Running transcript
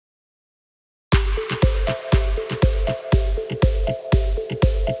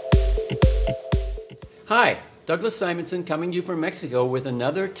Hi, Douglas Simonson coming to you from Mexico with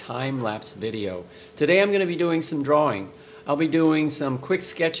another time-lapse video. Today I'm going to be doing some drawing. I'll be doing some quick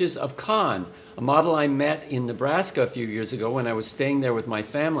sketches of Khanh, a model I met in Nebraska a few years ago when I was staying there with my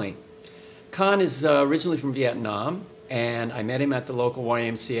family. Khanh is originally from Vietnam, and I met him at the local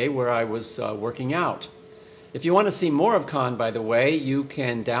YMCA where I was working out. If you want to see more of Khanh, by the way, you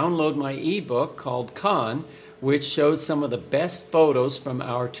can download my ebook called Khanh, which shows some of the best photos from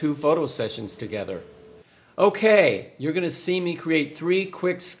our 2 photo sessions together. Okay, you're going to see me create 3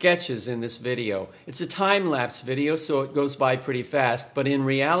 quick sketches in this video. It's a time-lapse video, so it goes by pretty fast, but in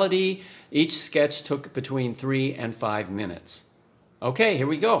reality, each sketch took between 3 and 5 minutes. Okay, here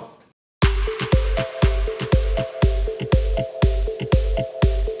we go.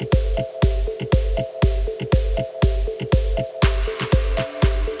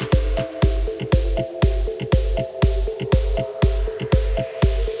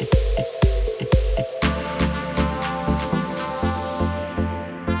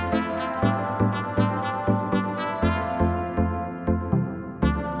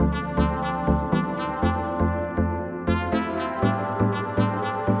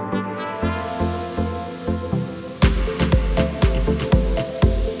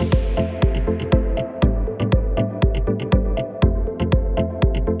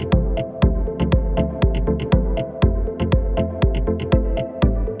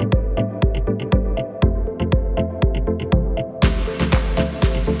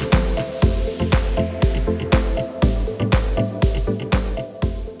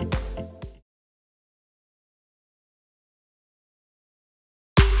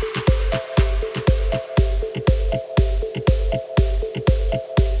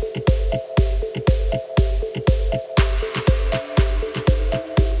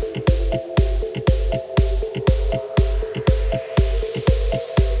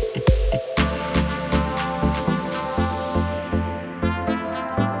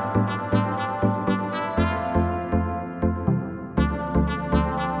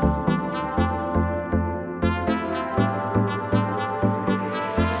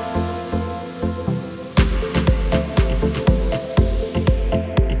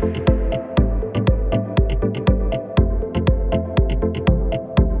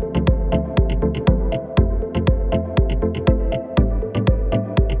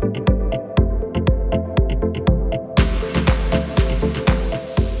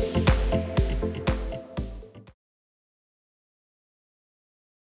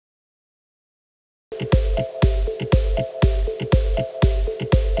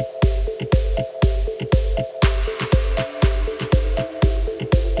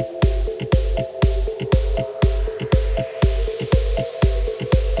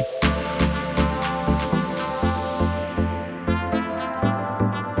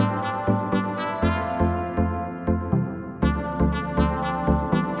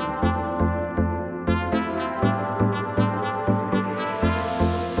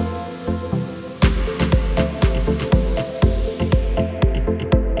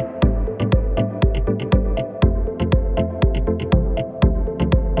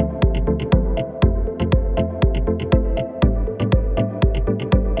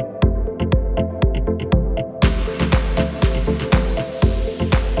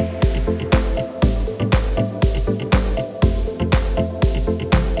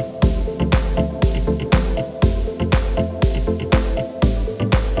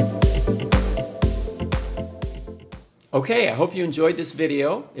 Okay, I hope you enjoyed this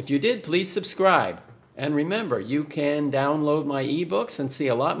video. If you did, please subscribe. And remember, you can download my ebooks and see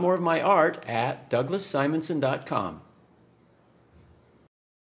a lot more of my art at douglassimonson.com.